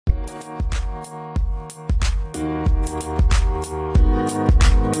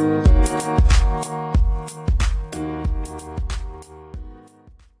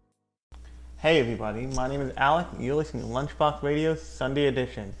Hey everybody, my name is Alec, and you're listening to LunchBox Radio Sunday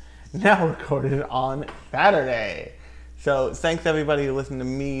Edition, now recorded on Saturday. So thanks everybody who listened to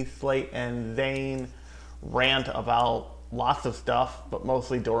me, Slate, and Zane rant about lots of stuff, but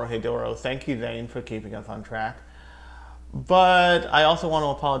mostly Doro Hey Doro. Thank you, Zane, for keeping us on track. But I also want to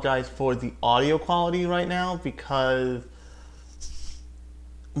apologize for the audio quality right now because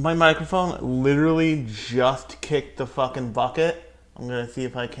my microphone literally just kicked the fucking bucket. I'm going to see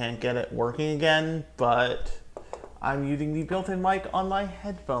if I can't get it working again, but I'm using the built-in mic on my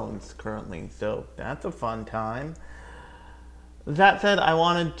headphones currently, so that's a fun time. That said, I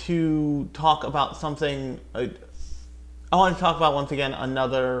wanted to talk about something. I want to talk about, once again,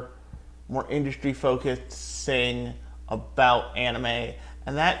 another more industry-focused thing about anime,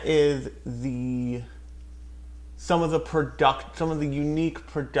 and that is some of the unique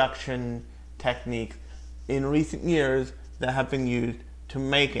production techniques in recent years that have been used to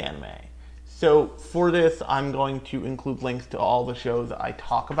make anime. So for this, I'm going to include links to all the shows that I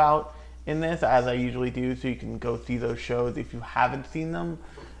talk about in this, as I usually do, so you can go see those shows if you haven't seen them.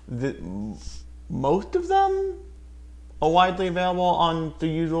 Most of them are widely available on the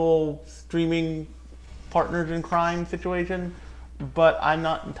usual streaming partners in crime situation, but I'm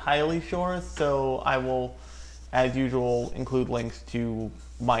not entirely sure, so I will, as usual, include links to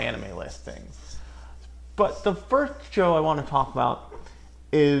my anime listing. But the first show I want to talk about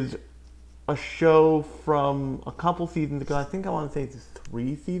is a show from a couple seasons ago. I think I want to say it's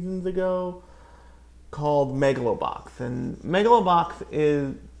 3 seasons ago, called Megalobox. And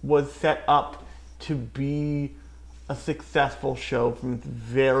Megalobox was set up to be a successful show from its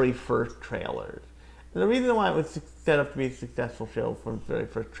very first trailers. And the reason why it was set up to be a successful show from its very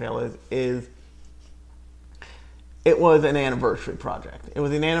first trailers is it was an anniversary project. It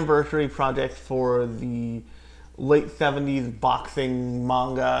was an anniversary project for the late 70s boxing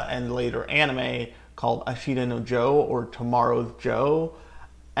manga and later anime called Ashita no Joe, or Tomorrow's Joe.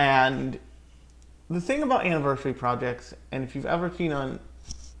 And the thing about anniversary projects, and if you've ever seen an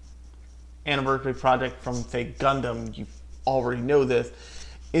anniversary project from, say, Gundam, you already know this,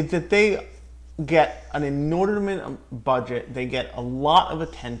 is that they get an inordinate budget, they get a lot of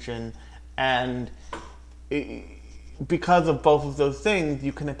attention, and because of both of those things,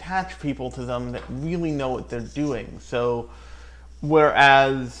 you can attach people to them that really know what they're doing. So,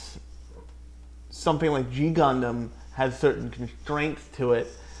 whereas something like G Gundam has certain constraints to it,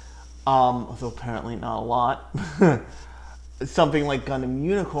 although apparently not a lot, something like Gundam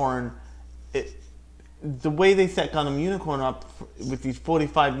Unicorn, the way they set Gundam Unicorn up with these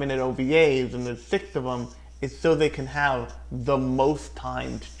 45-minute OVAs, and there's 6 of them, is so they can have the most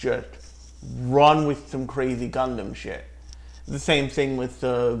time to just run with some crazy Gundam shit. The same thing with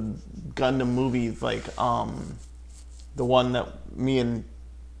the Gundam movies, like the one that me and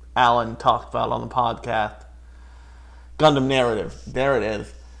Alan talked about on the podcast, Gundam Narrative. There it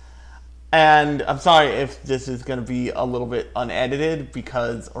is. And I'm sorry if this is going to be a little bit unedited,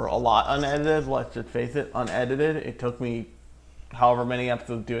 or a lot unedited, let's just face it, unedited. It took me however many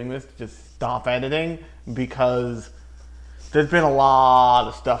episodes doing this to just stop editing, because there's been a lot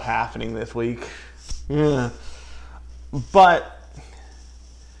of stuff happening this week. Yeah. But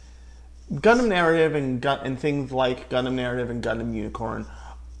Gundam Narrative and things like Gundam Narrative and Gundam Unicorn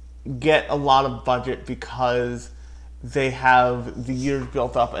get a lot of budget because they have the years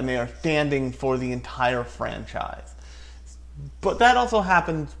built up and they are standing for the entire franchise. But that also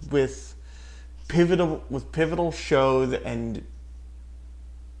happens with pivotal shows and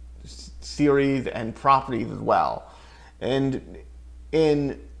series and properties as well. And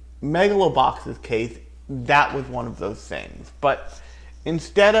in Megalobox's case, that was one of those things. But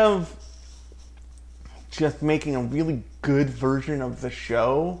instead of just making a really good version of the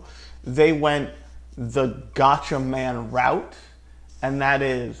show, they went the Gotcha Man route. And that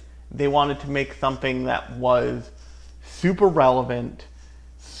is, they wanted to make something that was super relevant,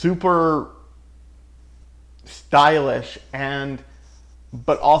 super stylish,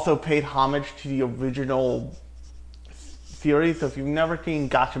 but also paid homage to the original series. So if you've never seen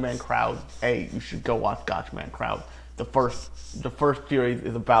Gotcha Man Crowd, you should go watch Gotcha Man Crowd. The first series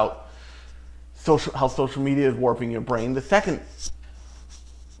is about how social media is warping your brain. The second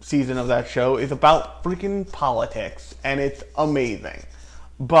season of that show is about freaking politics, and it's amazing.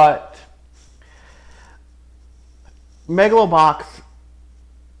 But Megalobox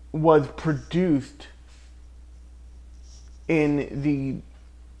was produced in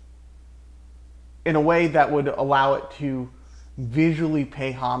a way that would allow it to visually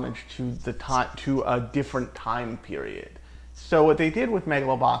pay homage to a different time period. So what they did with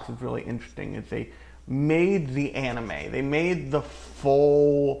Megalobox is really interesting. Is they made the anime, they made the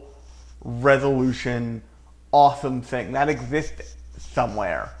full resolution awesome thing that exists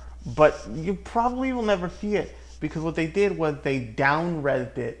somewhere, but you probably will never see it because what they did was they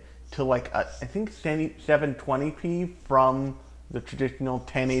down-resed it to like I think 720p from the traditional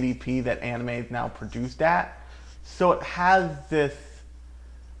 1080p that anime is now produced at. So it has this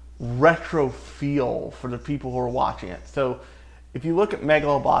retro feel for the people who are watching it. So if you look at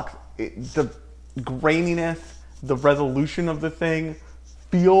Megalobox, the graininess, the resolution of the thing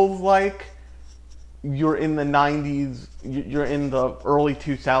feels like you're in the 90s, you're in the early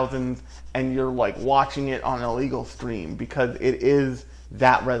 2000s, and you're like watching it on an illegal stream because it is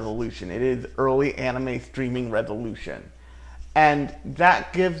that resolution. It is early anime streaming resolution. And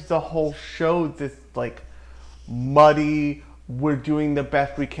that gives the whole show this like muddy, we're doing the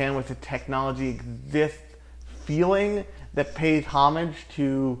best we can with the technology exists feeling that pays homage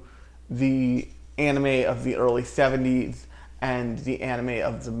to the anime of the early 70s and the anime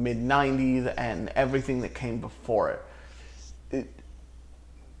of the mid 90s and everything that came before it.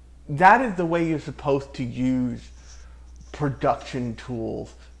 That is the way you're supposed to use production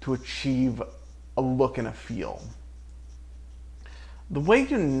tools to achieve a look and a feel. The way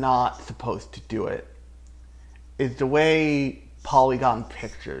you're not supposed to do it is the way Polygon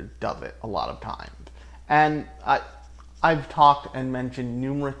Pictures does it a lot of times. And I've talked and mentioned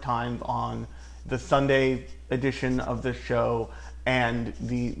numerous times on the Sunday edition of this show and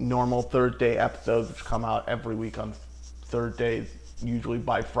the normal Thursday episodes, which come out every week on Thursdays, usually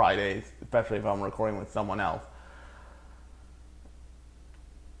by Fridays, especially if I'm recording with someone else,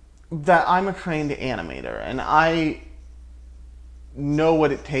 that I'm a trained animator and I know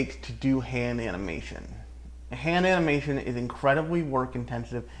what it takes to do hand animation. Hand animation is incredibly work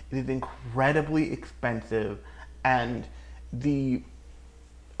intensive, it is incredibly expensive, and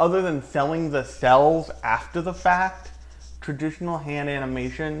other than selling the cells after the fact, traditional hand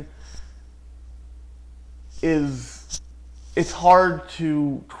animation it's hard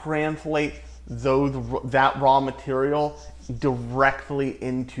to translate that raw material directly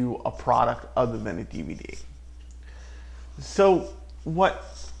into a product other than a DVD. So what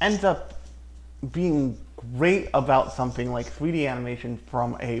ends up being great about something like 3D animation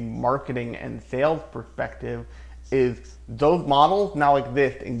from a marketing and sales perspective is those models now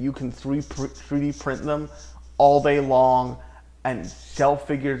exist and you can 3D print them all day long and sell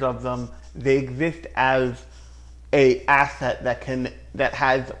figures of them. They exist as a asset that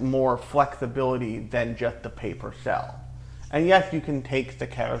has more flexibility than just the paper cell. And yes, you can take the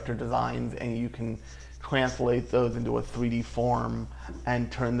character designs and you can translate those into a 3D form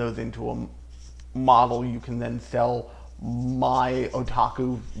and turn those into a model you can then sell my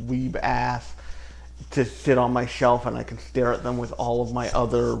otaku weeb ass to sit on my shelf and I can stare at them with all of my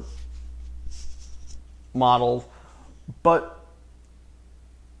other models. But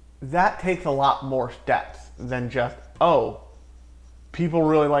that takes a lot more steps than just, oh, people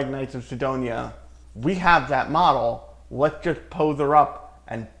really like Knights of Sidonia. We have that model. Let's just pose her up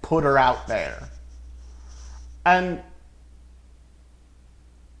and put her out there. And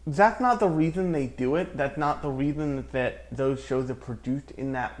that's not the reason they do it. That's not the reason that those shows are produced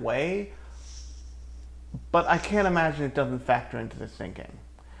in that way. But I can't imagine it doesn't factor into this thinking.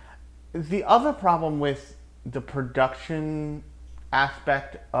 The other problem with the production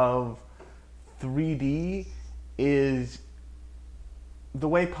aspect of 3D is the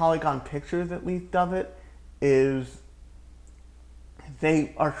way Polygon Pictures at least does it is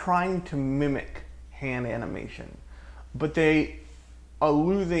they are trying to mimic hand animation, but they are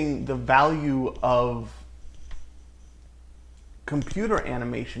losing the value of computer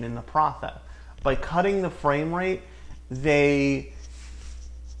animation in the process. By cutting the frame rate,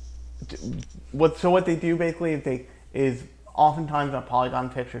 what they do basically is oftentimes on a Polygon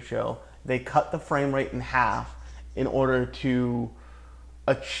Picture show, they cut the frame rate in half in order to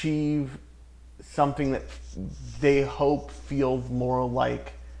achieve something that they hope feels more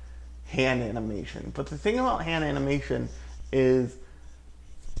like hand animation. But the thing about hand animation is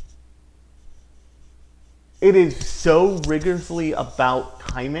it is so rigorously about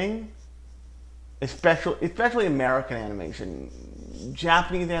timing, especially American animation.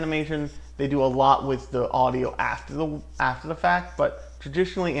 Japanese animation, they do a lot with the audio after the fact, but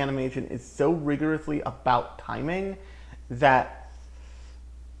traditionally animation is so rigorously about timing that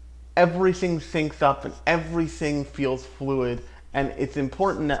everything syncs up and everything feels fluid, and it's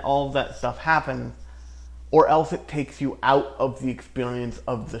important that all of that stuff happens, or else it takes you out of the experience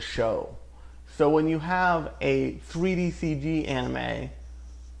of the show. So when you have a 3D CG anime,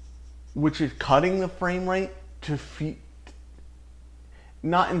 which is cutting the frame rate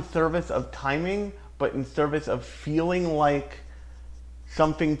not in service of timing, but in service of feeling like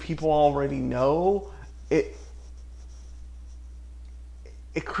something people already know, it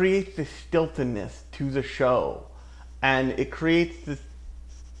creates this stiltedness to the show, and it creates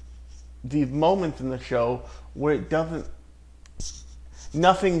these moments in the show where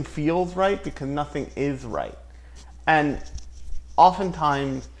nothing feels right because nothing is right. And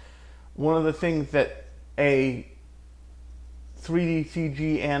oftentimes, one of the things that a 3D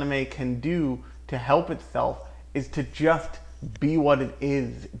CG anime can do to help itself is to just be what it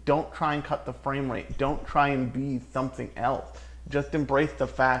is. Don't try and cut the frame rate. Don't try and be something else. Just embrace the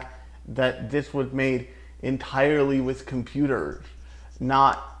fact that this was made entirely with computers,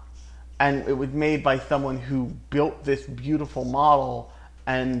 and it was made by someone who built this beautiful model,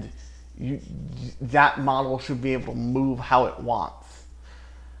 and that model should be able to move how it wants.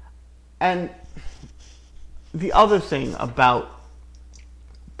 And the other thing about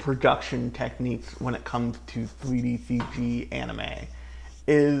production techniques when it comes to 3D CG anime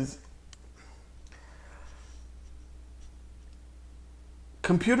is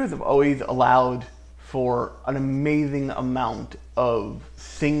computers have always allowed for an amazing amount of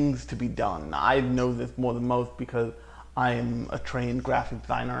things to be done. I know this more than most because I am a trained graphic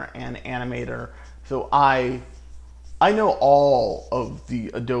designer and animator, so I know all of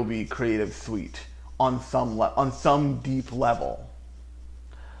the Adobe Creative Suite on some deep level.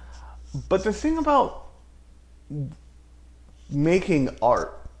 But the thing about making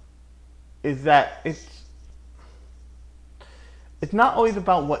art is that it's not always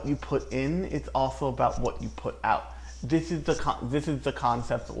about what you put in, it's also about what you put out. This is the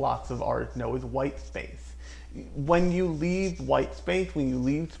concept that lots of artists know is white space. When you leave white space, when you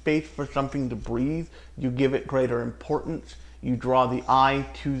leave space for something to breathe, you give it greater importance, you draw the eye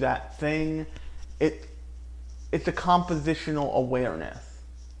to that thing. It's a compositional awareness.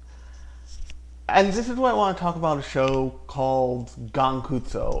 And this is why I want to talk about a show called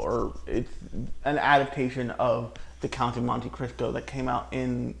Gankutsu, or it's an adaptation of The Count of Monte Cristo that came out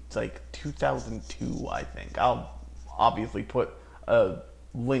in like 2002, I think. I'll obviously put a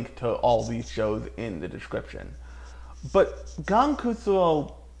link to all these shows in the description. But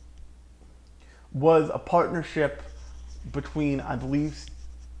Gankutsu was a partnership between, I believe,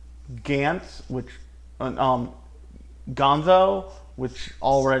 Gantz, Gonzo, which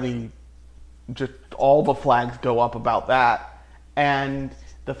already just all the flags go up about that, and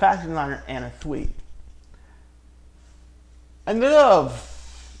the fashion designer Anna Sui. And there's a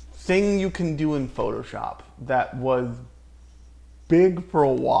thing you can do in Photoshop that was big for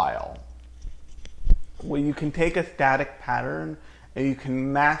a while, where you can take a static pattern and you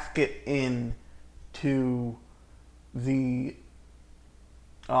can mask it in to the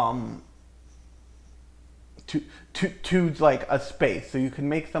to like a space. So you can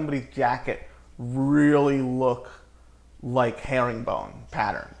make somebody's jacket really look like herringbone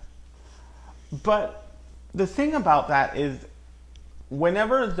pattern. But the thing about that is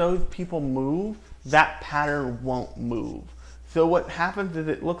whenever those people move, that pattern won't move. So what happens is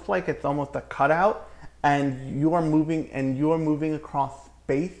it looks like it's almost a cutout, and you are moving across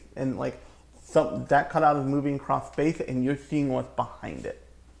space, and like that cutout is moving across space, and you're seeing what's behind it.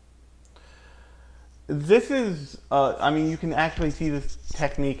 This is, you can actually see this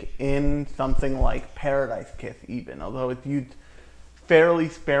technique in something like Paradise Kiss even, although it's used fairly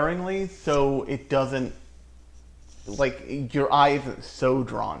sparingly, so it doesn't, like, your eye isn't so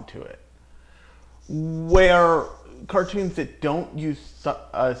drawn to it. Where cartoons that don't use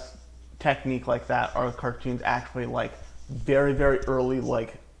a technique like that are cartoons actually like very, very early,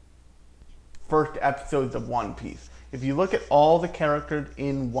 like first episodes of One Piece. If you look at all the characters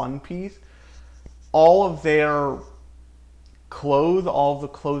in One Piece, all of their clothes, all of the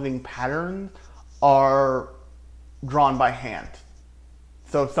clothing patterns are drawn by hand.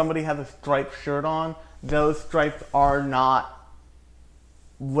 So if somebody has a striped shirt on, those stripes are not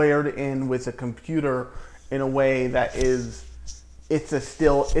layered in with a computer in a way that is, it's a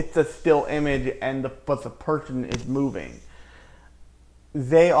still image, but the person is moving.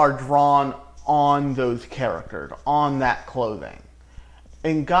 They are drawn on those characters, on that clothing.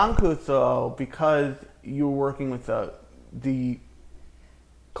 In Gankutsu, because you're working with the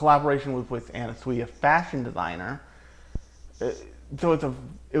collaboration was with Anna Sui, a fashion designer, so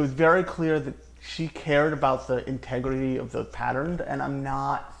it was very clear that she cared about the integrity of the patterns, and I'm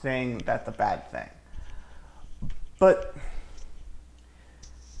not saying that's a bad thing. But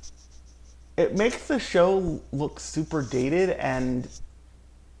it makes the show look super dated and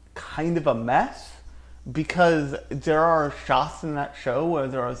kind of a mess, because there are shots in that show where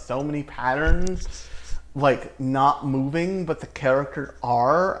there are so many patterns like not moving, but the characters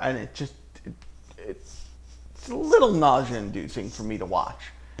are, and it's a little nausea-inducing for me to watch.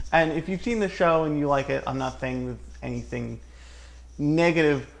 And if you've seen the show and you like it, I'm not saying there's anything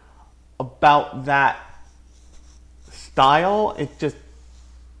negative about that style. It just,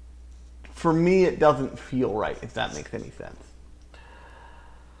 for me, it doesn't feel right, if that makes any sense.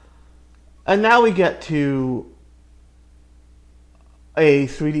 And now we get to a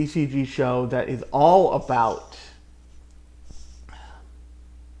 3D CG show that is all about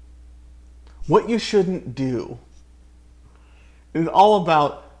what you shouldn't do. It's all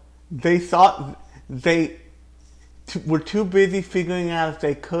about they thought they were too busy figuring out if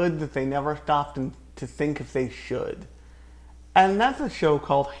they could that they never stopped to think if they should. And that's a show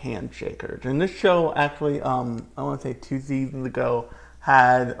called Handshakers. And this show actually, I want to say 2 seasons ago,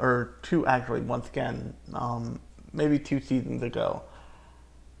 had, or two actually, once again, maybe 2 seasons ago.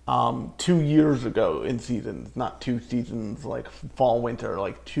 2 years ago in seasons, not 2 seasons like fall, winter,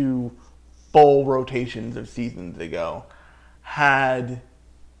 like 2 full rotations of seasons ago, had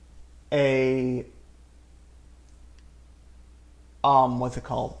a, what's it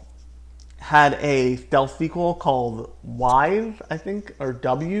called? Had a stealth sequel called Y's, I think, or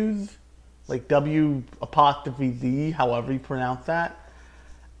W's, like W apostrophe Z, however you pronounce that.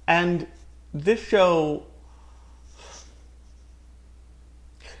 And this show,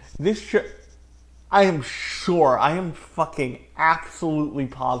 I am sure, I am fucking absolutely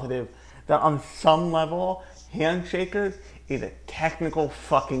positive that on some level, Handshakers is a technical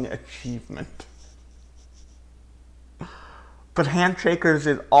fucking achievement. But Handshakers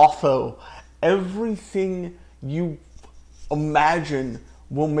is also everything you imagine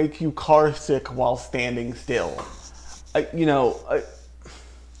will make you car sick while standing still.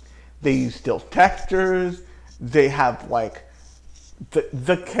 They use still textures. They have like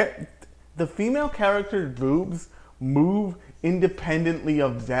the female character's boobs move independently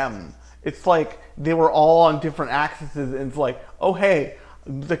of them. It's like they were all on different axes, and it's like, oh hey,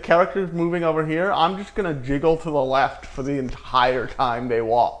 the character's moving over here, I'm just gonna jiggle to the left for the entire time they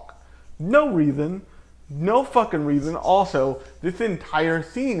walk. No reason. No fucking reason. Also, this entire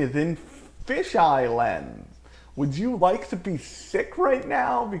scene is in fisheye lens. Would you like to be sick right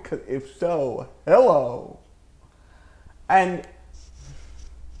now? Because if so, hello. And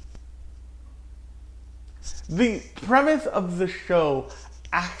the premise of the show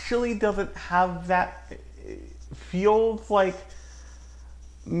actually doesn't have that. It feels like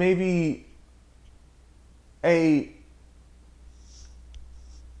maybe it's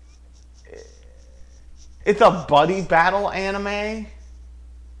a buddy battle anime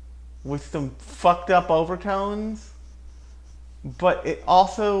with some fucked up overtones, but it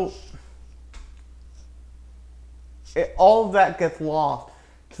also, all of that gets lost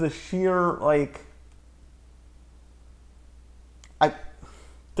to the sheer, like,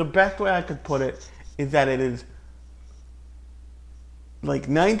 the best way I could put it is that it is like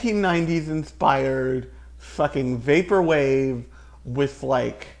 1990s inspired fucking vaporwave with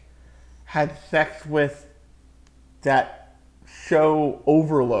like, had sex with that show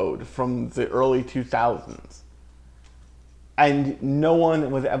Overload from the early 2000s. And no one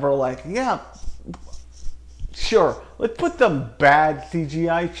was ever like, yeah, sure, let's put some bad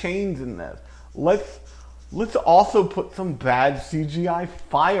CGI chains in this. Let's also put some bad CGI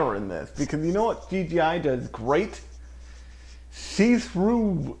fire in this. Because you know what CGI does great?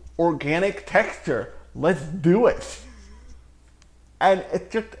 See-through organic texture. Let's do it. And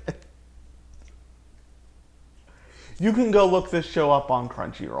it's just, you can go look this show up on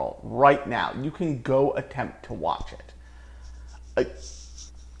Crunchyroll right now. You can go attempt to watch it.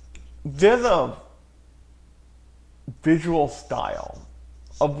 There's a visual style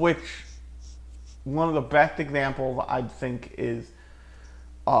of which one of the best examples I think is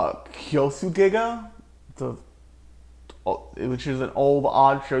Kyosugiga, which is an old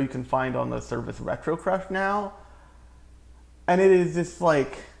odd show you can find on the service Retro Crush now. And it is this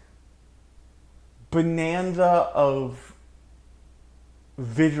like bonanza of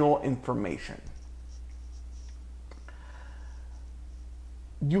visual information.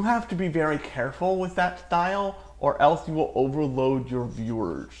 You have to be very careful with that style, or else you will overload your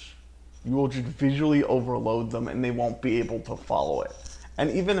viewers. You will just visually overload them and they won't be able to follow it. And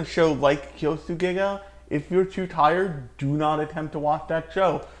even a show like Kyosugiga, if you're too tired, do not attempt to watch that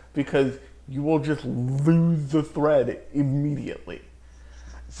show because you will just lose the thread immediately.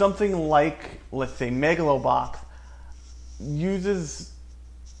 Something like, let's say, Megalobox uses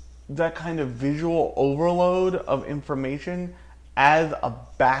that kind of visual overload of information as a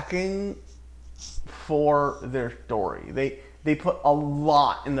backing for their story. they put a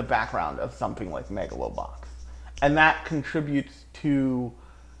lot in the background of something like Megalobox. And that contributes to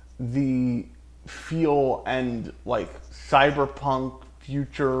the feel and like cyberpunk,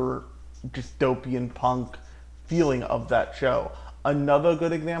 future, dystopian punk feeling of that show. Another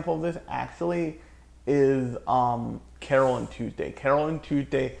good example of this actually is Carol and Tuesday. Carol and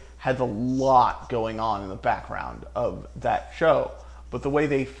Tuesday has a lot going on in the background of that show. But the way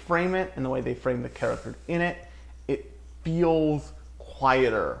they frame it and the way they frame the characters in it, it feels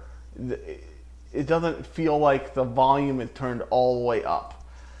quieter. It doesn't feel like the volume is turned all the way up.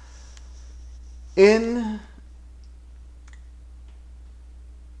 In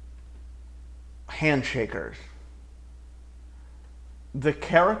Handshakers, the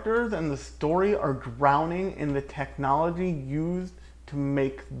characters and the story are drowning in the technology used to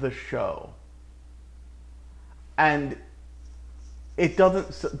make the show. And it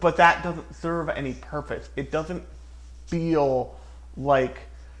doesn't, but that doesn't serve any purpose. It doesn't feel like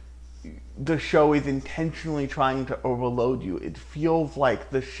the show is intentionally trying to overload you. It feels like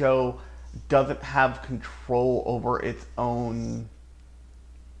the show doesn't have control over its own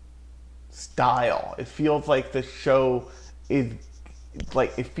style. It feels like the show is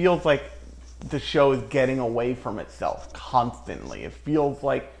getting away from itself constantly. It feels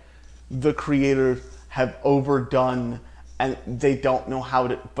like the creators have overdone and they don't know how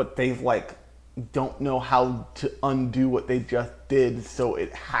to, but they've like don't know how to undo what they just did, so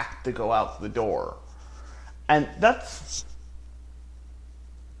it has to go out the door. And that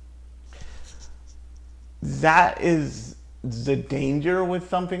is the danger with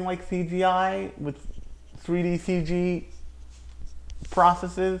something like CGI, with 3D CG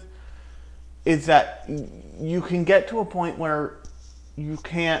processes, is that you can get to a point where you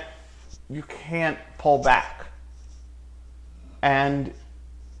can't pull back. And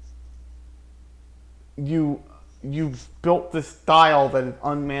you've built this style that is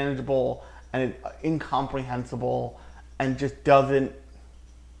unmanageable and incomprehensible and just doesn't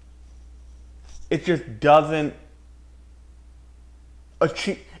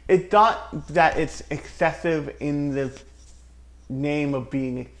achieve. It's not that it's excessive in the name of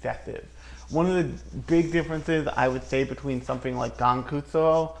being excessive. One of the big differences I would say between something like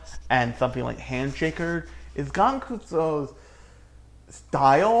Gankutsu and something like Handshakers is Gankutsu's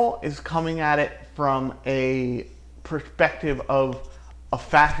style is coming at it from a perspective of a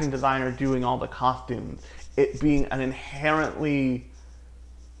fashion designer doing all the costumes. It being an inherently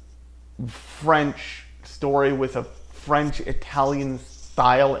French story with a French-Italian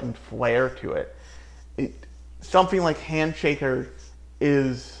style and flair to it. Something like Handshakers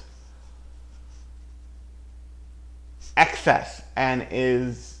is excess and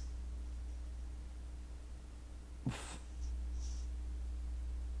is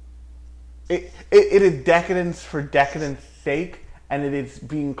it is decadence for decadence sake, and it is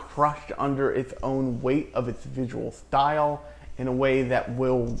being crushed under its own weight of its visual style in a way that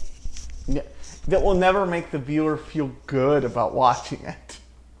will never make the viewer feel good about watching it.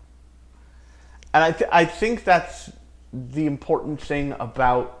 And I think that's the important thing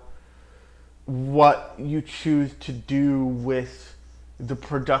about what you choose to do with the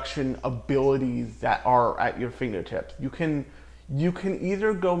production abilities that are at your fingertips. You can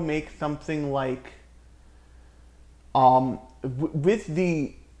either go make something like, with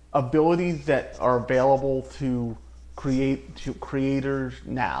the abilities that are available to creators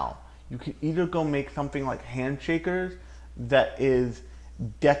now, you can either go make something like Handshakers that is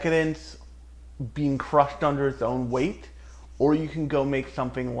decadence being crushed under its own weight, or you can go make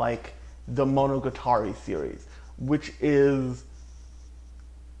something like the Monogatari series, which is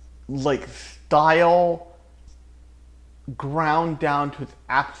like style ground down to its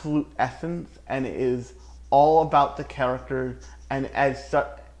absolute essence, and it is all about the characters, and as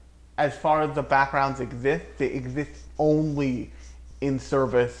far as the backgrounds exist, they exist only in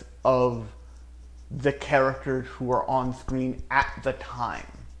service of the characters who are on screen at the time.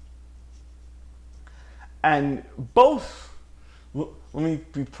 And both, let me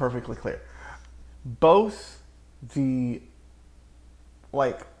be perfectly clear, both the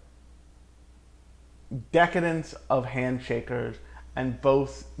like decadence of Handshakers and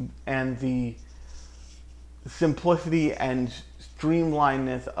the simplicity and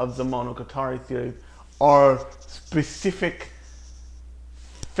streamlinedness of the Monogatari series are specific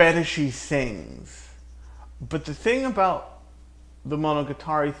fetishy things. But the thing about the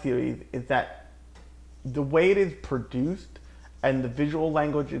Monogatari series is that the way it is produced and the visual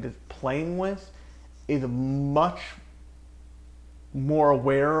language it is playing with is much more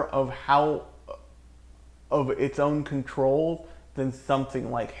aware of its own control than something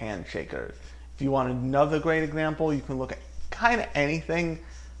like Handshakers. If you want another great example, you can look at kind of anything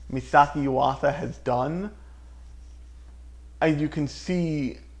Misaki Yuasa has done, and you can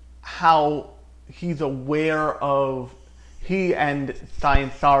see how he's aware of, he and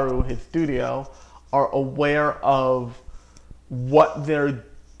Science Saru, his studio, are aware of what they're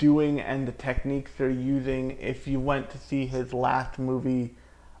doing and the techniques they're using. If you went to see his last movie,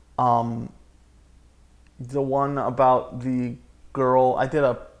 the one about the girl, I did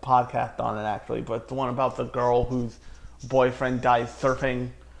a podcast on it actually, but the one about the girl whose boyfriend dies surfing,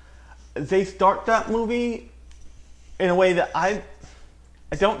 they start that movie in a way that I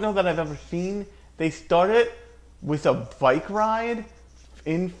don't know that I've ever seen. They start it with a bike ride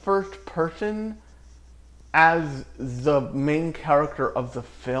in first person as the main character of the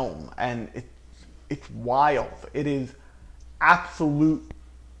film, and it's wild. It is absolute,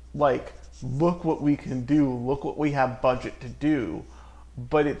 like, look what we can do, look what we have budget to do,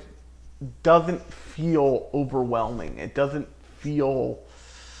 but it doesn't feel overwhelming. It doesn't feel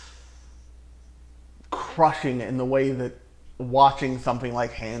crushing in the way that watching something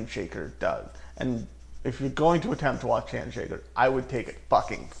like Handshaker does. And if you're going to attempt to watch Handshaker, I would take it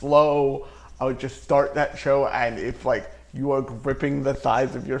fucking slow. I would just start that show, and if, like, you are gripping the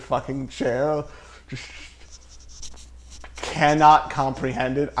sides of your fucking chair, just cannot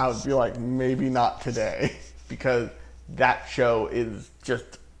comprehend it, I would be like, maybe not today, because that show is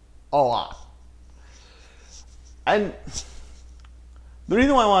just a lot. And the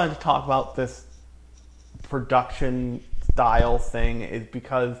reason why I wanted to talk about this production style thing is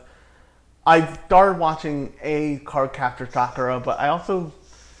because I started watching Cardcaptor Sakura, but I also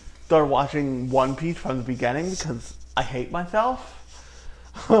started watching One Piece from the beginning because I hate myself.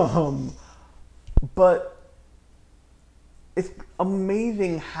 But it's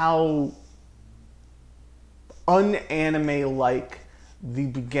amazing how unanime-like the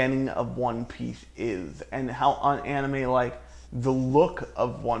beginning of One Piece is, and how unanime-like the look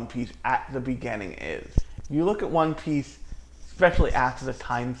of One Piece at the beginning is. If you look at One Piece, especially after the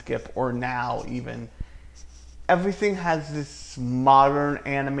time skip, or now even, everything has this modern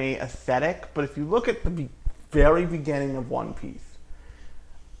anime aesthetic, but if you look at the very beginning of One Piece,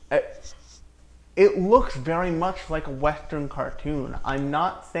 it looks very much like a Western cartoon. I'm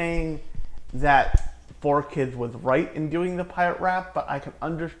not saying that 4Kids was right in doing the pirate rap, but I can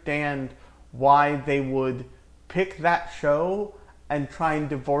understand why they would pick that show and try and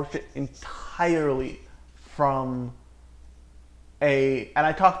divorce it entirely from and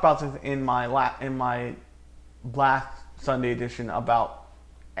I talked about this in my last Sunday edition about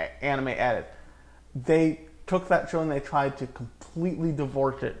anime edit. They took that show and they tried to completely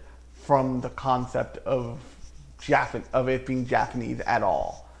divorce it from the concept of it being Japanese at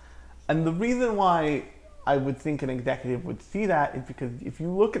all. And the reason why I would think an executive would see that is because if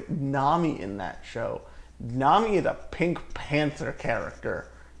you look at Nami in that show, Nami is a Pink Panther character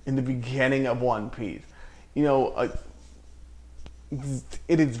in the beginning of One Piece. You know,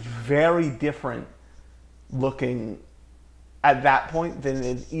 it is very different looking at that point than it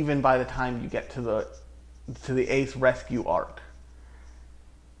is even by the time you get to the Ace Rescue arc.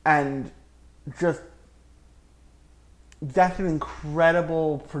 And just, that's an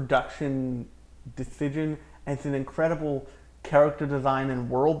incredible production decision, and it's an incredible character design and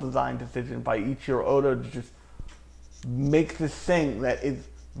world design decision by Ichiro Oda to just make this thing that is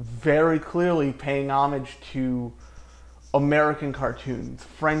very clearly paying homage to American cartoons,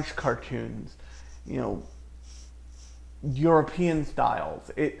 French cartoons, you know, European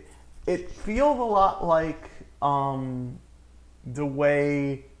styles. It feels a lot like the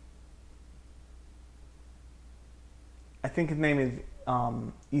way, I think his name is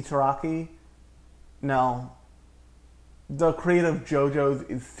Isaraki. No, the creator of JoJo's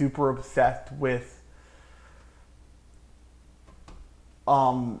is super obsessed with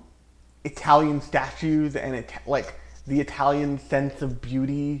Italian statues and like the Italian sense of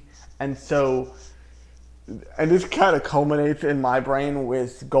beauty, and so, and this kind of culminates in my brain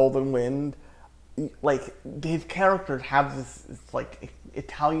with Golden Wind. Like, his characters have this like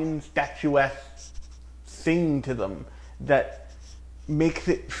Italian statuesque thing to them that makes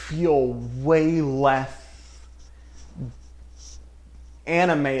it feel way less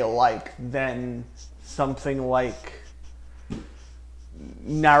anime-like than something like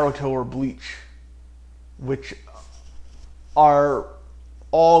Naruto or Bleach, which are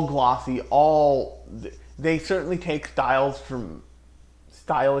all glossy, they certainly take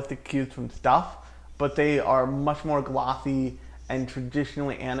stylistic cues from stuff, but they are much more glossy and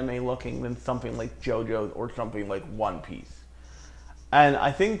traditionally anime looking than something like JoJo's or something like One Piece. And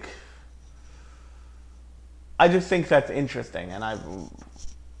I just think that's interesting, and I'm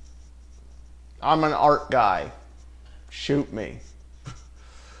an art guy, shoot me.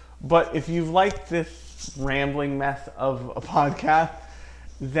 But if you've liked this rambling mess of a podcast,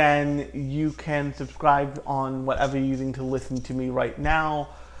 then you can subscribe on whatever you're using to listen to me right now.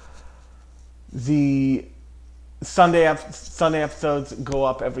 The Sunday episodes go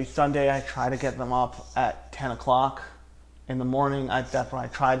up every Sunday. I try to get them up at 10 o'clock in the morning. That's when I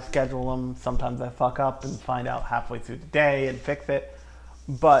try to schedule them. Sometimes I fuck up and find out halfway through the day and fix it.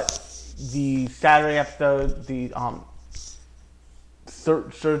 But the Saturday episodes, the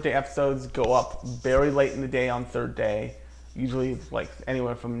Thursday episodes go up very late in the day on Thursday. Usually like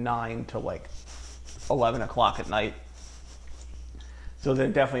anywhere from 9 to like 11 o'clock at night. So they're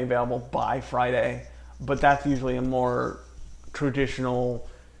definitely available by Friday. But that's usually a more traditional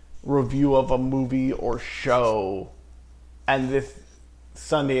review of a movie or show. And this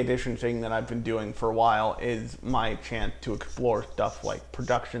Sunday edition thing that I've been doing for a while is my chance to explore stuff like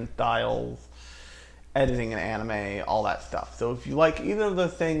production styles, editing an anime, all that stuff. So if you like either of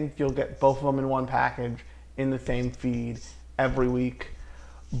those things, you'll get both of them in one package in the same feed every week.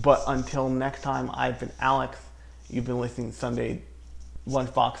 But until next time, I've been Alex. You've been listening to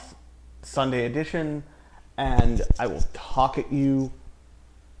LunchBox Sunday Edition, and I will talk at you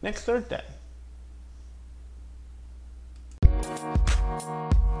next Thursday.